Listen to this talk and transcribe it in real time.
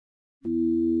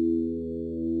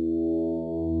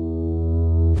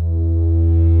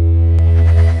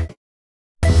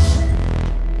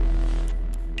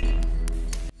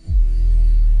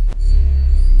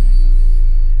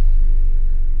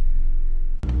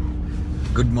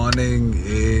Good morning.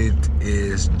 It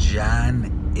is Jan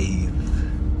 8th.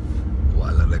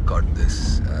 While I record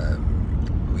this,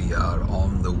 we are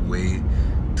on the way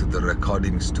to the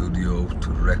recording studio to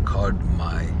record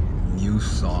my new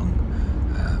song.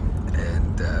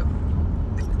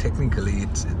 Technically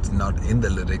it's not in the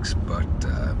lyrics, but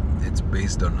it's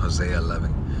based on Hosea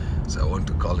 11. So I want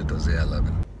to call it Hosea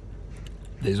 11.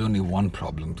 There's only one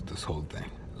problem to this whole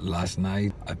thing. Last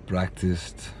night I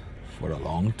practiced for a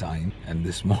long time, and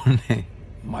this morning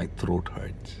my throat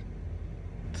hurts.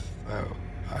 So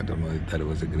I don't know if that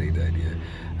was a great idea.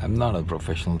 I'm not a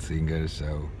professional singer,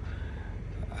 so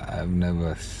I've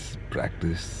never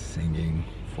practiced singing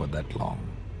for that long.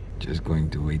 Just going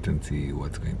to wait and see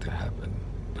what's going to happen.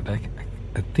 But I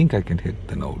think I can hit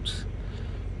the notes,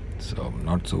 so I'm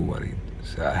not so worried.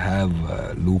 So I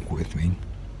have Luke with me.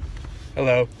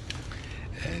 Hello.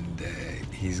 And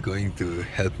he's going to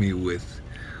help me with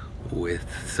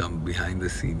some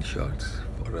behind-the-scenes shots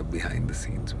for a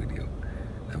behind-the-scenes video.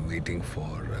 I'm waiting for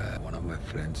one of my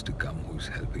friends to come who's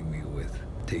helping me with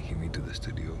taking me to the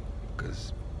studio,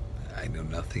 because I know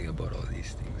nothing about all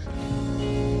these things.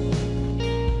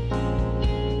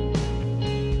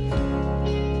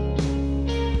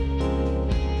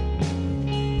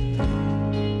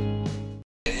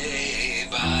 Day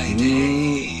by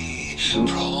day,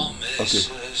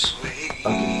 promises wait.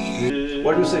 Okay.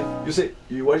 What do you say?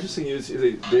 What you sing? You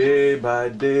say day by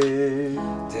day,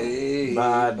 Day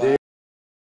by day.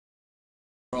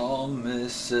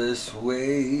 Promises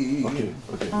wait. Okay.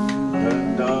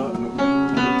 Kalau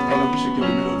musique qui est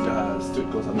mélodie à street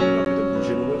comme ça, nous allons peut-être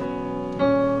bouger nous.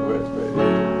 Ouais.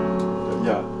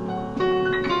 Yeah.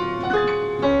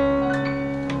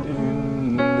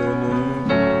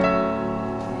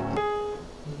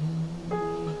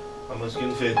 Vamos que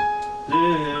fait.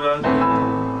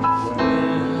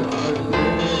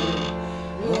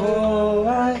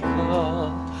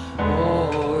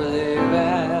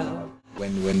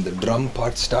 When the drum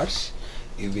part starts,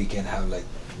 if we can have like,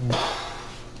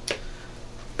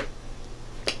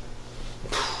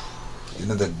 you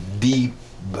know, the deep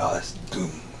bass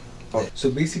doom. So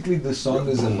basically the song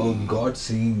is about God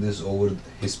singing this over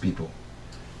his people.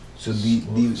 So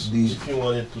If you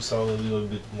want it to sound a little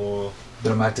bit more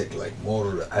dramatic, like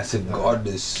more as if God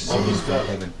is singing from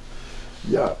heaven.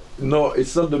 Yeah. No,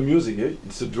 it's not the music.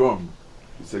 It's a drum.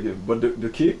 It's again, but the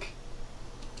kick.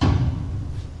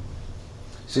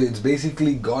 So it's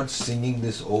basically God singing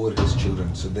this over his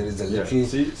children. So there is a little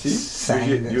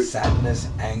sadness,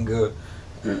 anger.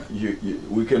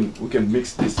 We can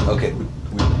mix this. Okay.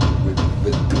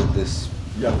 With this.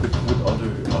 Yeah, with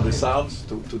other sounds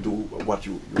to do what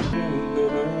you.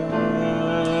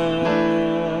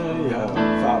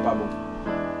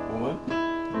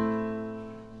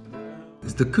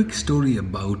 It's the quick story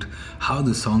about how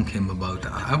the song came about.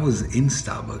 I was in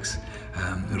Starbucks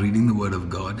reading the Word of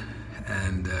God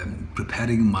and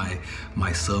preparing my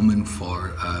sermon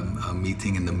for a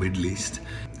meeting in the Middle East.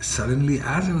 Suddenly,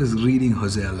 as I was reading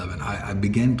Hosea 11, I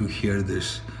began to hear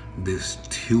this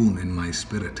tune in my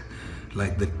spirit.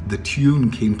 Like the tune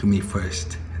came to me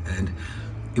first, and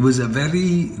it was a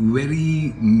very,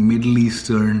 very Middle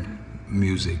Eastern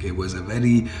music. It was a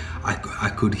very, I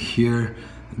could hear,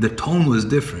 the tone was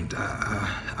different.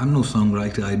 I'm no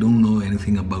songwriter. I don't know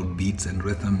anything about beats and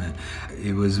rhythm. And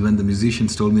it was when the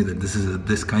musicians told me that this is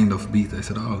this kind of beat. I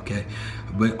said, oh, okay.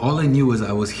 But all I knew was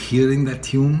I was hearing that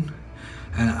tune,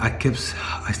 and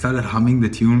I started humming the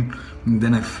tune. And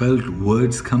then I felt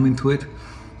words come into it,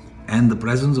 and the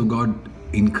presence of God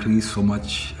increased so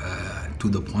much to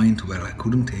the point where I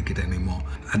couldn't take it anymore.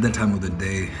 At that time of the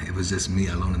day, it was just me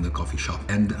alone in the coffee shop.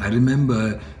 And I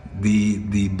remember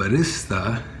the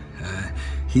barista,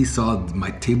 he saw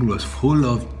my table was full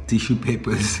of tissue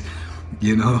papers,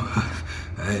 you know,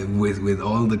 with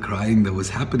all the crying that was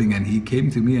happening, and he came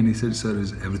to me and he said, "Sir,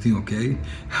 is everything okay?"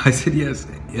 I said, yes,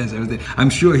 everything. I'm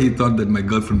sure he thought that my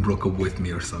girlfriend broke up with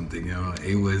me or something, you know.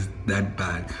 It was that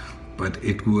bad. But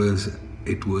it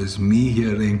was me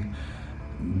hearing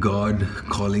God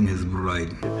calling his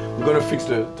bride. We're gonna fix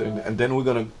the thing, and then we're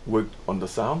gonna work on the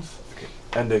sounds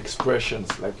and the expressions,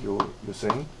 like you're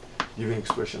saying, giving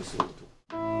expressions to.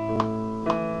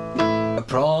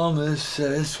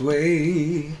 Promises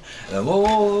way, the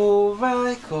more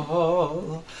I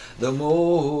call, the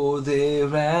more they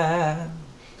ran.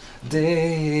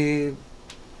 This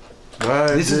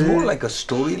is more like a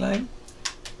storyline,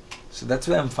 so that's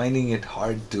why I'm finding it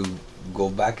hard to go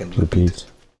back and repeat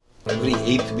every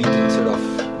 8th beat instead of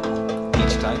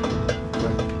each time,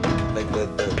 like the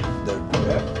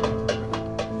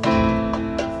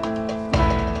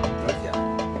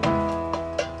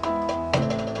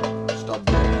stop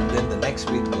there, and then the next next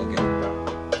beat go again.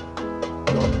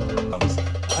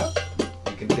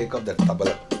 You can take off that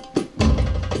tabla.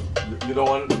 You don't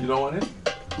want it?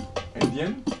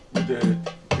 Indian? With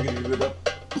the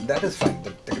That is fine.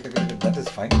 That is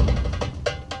fine.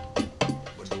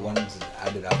 But the ones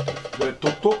added after. the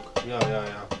tok tok? Yeah.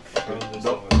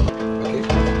 No. Okay.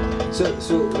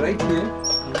 So right here,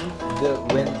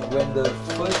 when the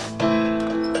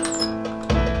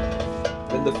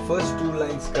first two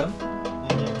lines come,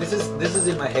 this is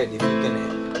in my head. If you can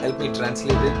help me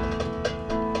translate it.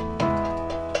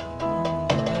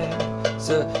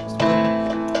 So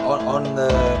on the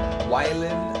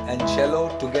violin and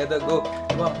cello together go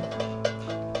one.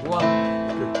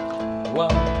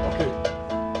 Okay.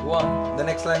 One. The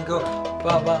next line go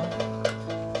ba ba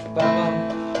ba ba,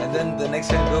 and then the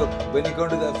next line go when you go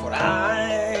to the for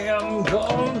I am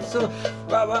gone so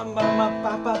ba ba ba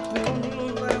ba ba.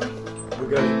 We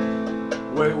got it.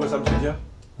 Where was something here?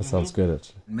 That sounds good,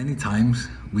 actually. Many times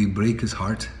we break his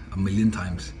heart, 1,000,000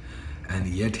 times, and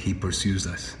yet he pursues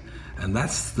us. And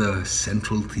that's the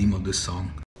central theme of this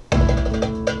song.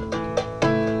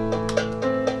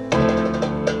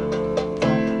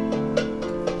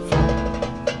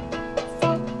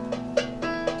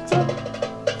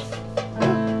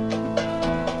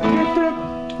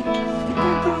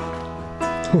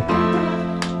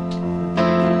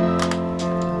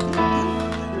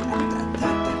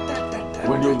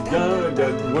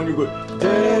 When you go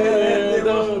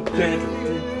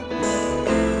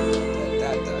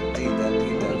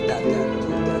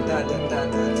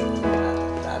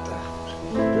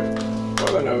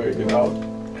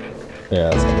Yeah,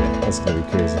 that's gonna be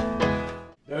crazy.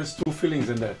 There's two feelings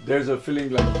in that. There's a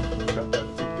feeling like,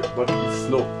 but it's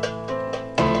slow.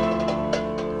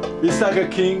 It's like a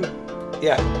king.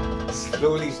 Yeah,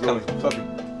 slowly Slowly, coming,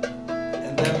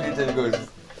 and then it just goes.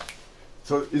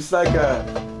 So it's like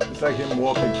him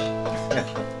walking.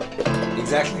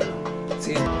 Exactly.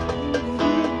 See.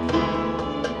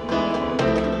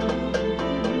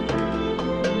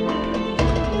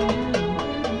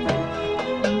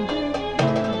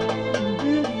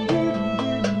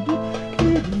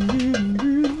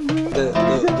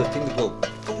 The thing to go.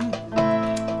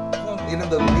 You know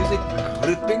the music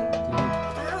gripping.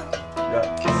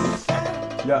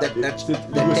 Yeah. That's the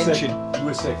tension.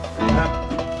 USA.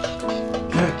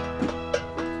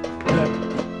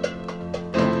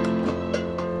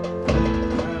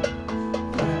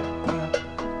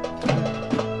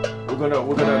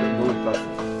 We're gonna do it faster.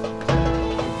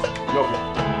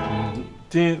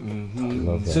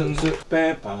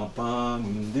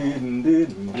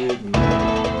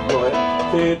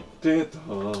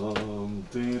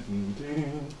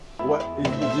 What is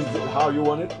this how you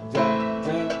want it?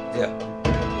 Yeah.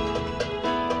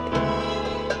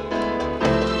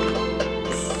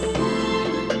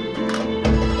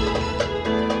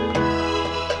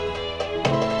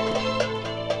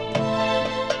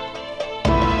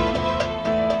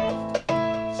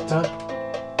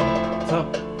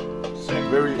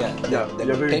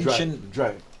 Very tension.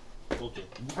 dry. Okay.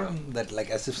 That like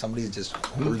as if somebody is just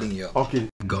holding you. Okay.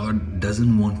 God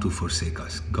doesn't want to forsake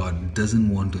us. God doesn't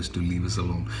want us to leave us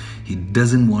alone. He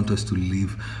doesn't want us to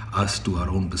leave us to our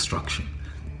own destruction.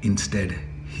 Instead,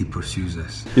 He pursues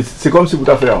us. C'est comme si vous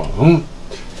t'avez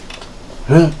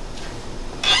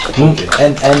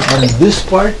And this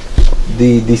part,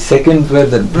 the second where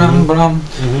the bram bram,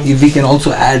 if we can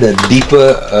also add a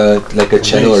deeper like a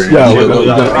cello or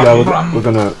we're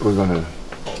gonna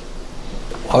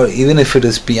or even if it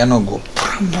is piano go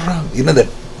bram bram, you know that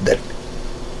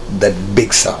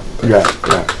big sound. Yeah,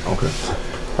 okay.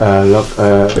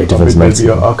 Maybe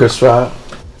your orchestra. I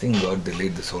think God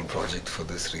delayed this whole project for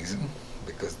this reason,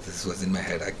 because this was in my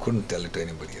head. I couldn't tell it to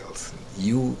anybody else.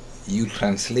 You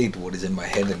translate what is in my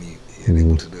head and you're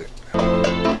able to do it.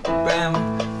 Bam!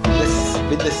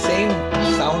 With the same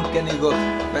sound can you go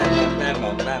bam bam bam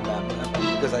bam bam bam bam,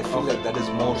 because I feel like that is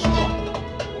more strong.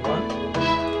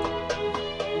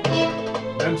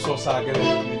 Même sur ça,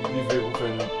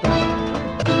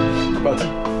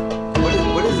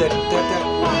 what is that?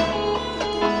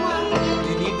 Do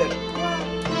you need that?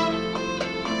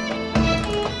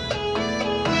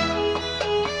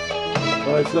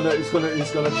 Oh, it's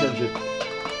gonna change it.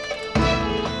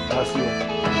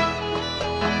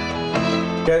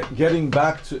 That's getting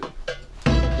back to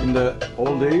in the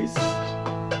old days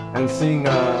and seeing a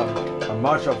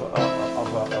march of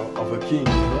a king, you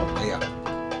know?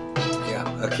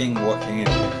 Yeah, a king walking in.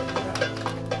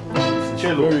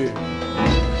 Cello.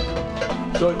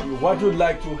 So what you'd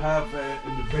like to have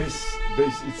in the bass,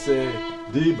 it's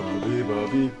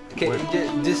Okay,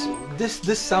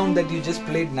 this sound that you just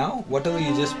played now, whatever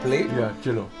you just played, Yeah,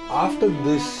 cello. after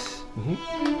this,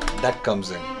 that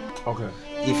comes in. Okay.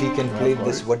 If he can play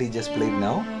this, what he just played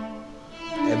now,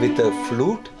 with a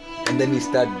flute, and then we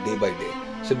start day by day.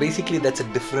 So basically, that's a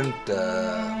different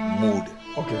mood.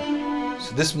 Okay.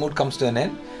 So this mood comes to an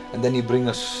end, and then you bring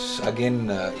us again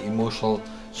emotional,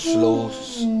 slow,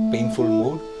 painful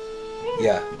mood.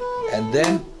 Yeah, and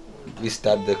then we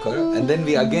start the chorus, and then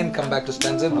we again come back to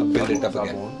stanza and build it up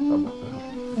again.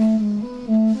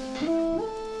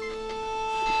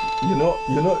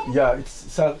 Yeah, it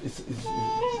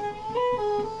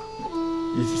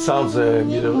sounds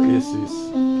Middle East.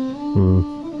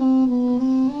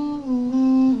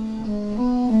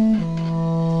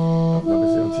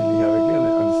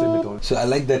 So I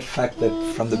like that fact that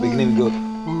from the beginning we go.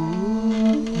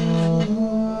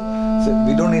 So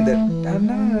we don't need that.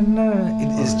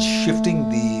 It is shifting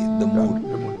the mood.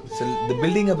 So the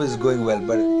building up is going well,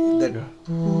 but that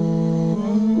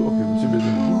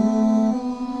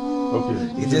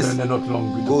it just not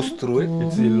long. goes through it.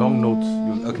 It's a long notes.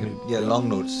 Okay, yeah, long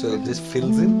notes. So it just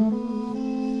fills in.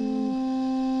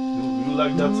 You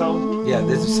like that sound? Yeah,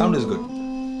 the sound is good.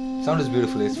 Sound is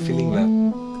beautiful. It's filling well.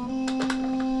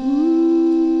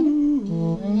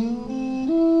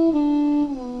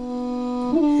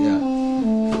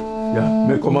 Yeah,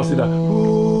 mais commencez là.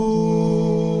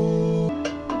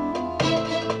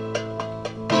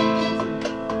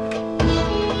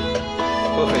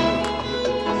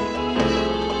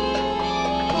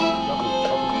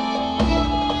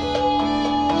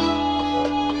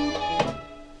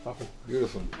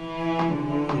 Beautiful.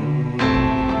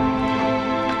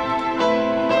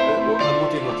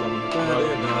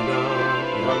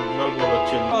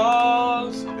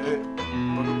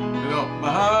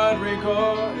 My heart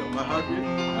recoils. My heart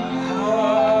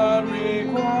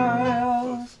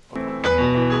recoils.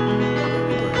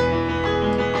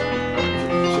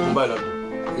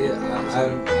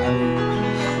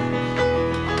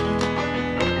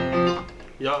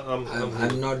 Yeah,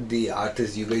 I'm not the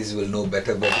artist. You guys will know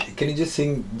better. But can you just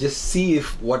sing? Just see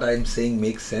if what I'm saying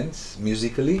makes sense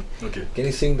musically. Okay. Can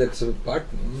you sing that sort of part?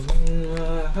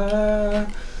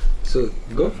 So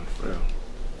go. Yeah.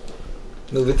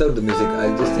 No, without the music.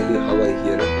 I'll just tell you how I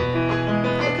hear it.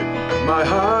 Okay. My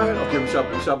heart. Okay, sharp.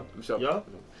 Yeah.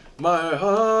 My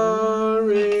heart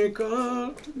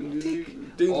recoils.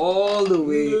 All the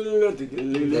way.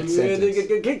 That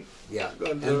sentence. Yeah.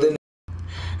 And then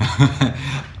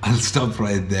I'll stop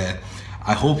right there.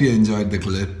 I hope you enjoyed the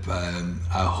clip.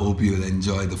 I hope you'll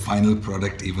enjoy the final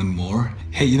product even more.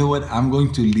 Hey, you know what? I'm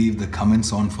going to leave the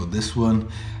comments on for this one.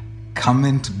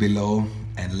 Comment below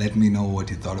and let me know what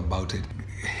you thought about it.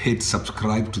 Hit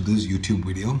subscribe to this YouTube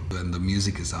video. When the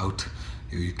music is out,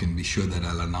 you can be sure that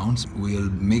I'll announce. We'll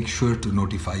make sure to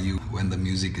notify you when the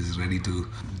music is ready to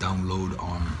download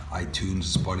on iTunes,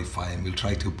 Spotify, and we'll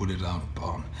try to put it up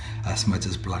on as much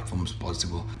as platforms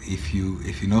possible. If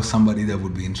you know somebody that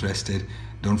would be interested,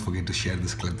 don't forget to share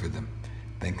this clip with them.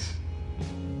 Thanks.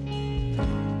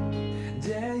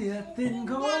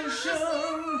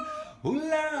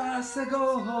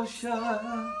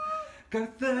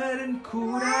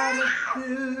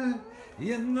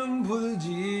 എന്നും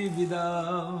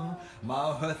ജീവിതം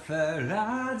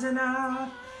മഹത്തരാജന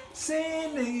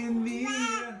സേനയും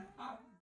വീര